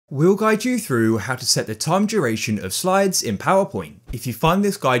We'll guide you through how to set the time duration of slides in PowerPoint. If you find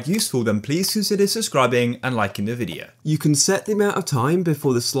this guide useful, then please consider subscribing and liking the video. You can set the amount of time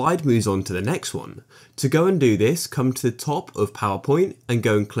before the slide moves on to the next one. To go and do this, come to the top of PowerPoint and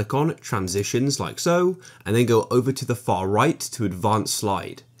go and click on Transitions like so, and then go over to the far right to Advanced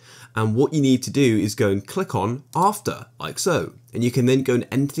Slide. And what you need to do is go and click on After, like so. And you can then go and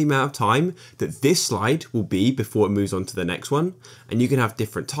enter the amount of time that this slide will be before it moves on to the next one. And you can have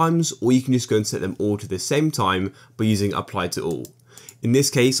different times, or you can just go and set them all to the same time by using Apply to All. In this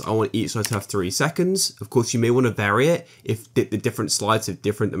case, I want each slide to have 3 seconds. Of course, you may want to vary it if the different slides have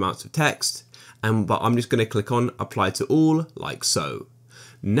different amounts of text. But I'm just going to click on Apply to All, like so.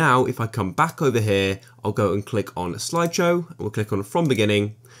 Now, if I come back over here, I'll go and click on Slideshow, and we'll click on From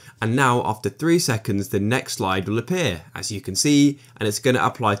Beginning. And now after 3 seconds, the next slide will appear, as you can see, and it's going to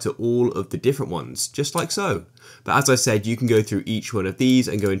apply to all of the different ones, just like so. But as I said, you can go through each one of these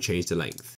and go and change the length.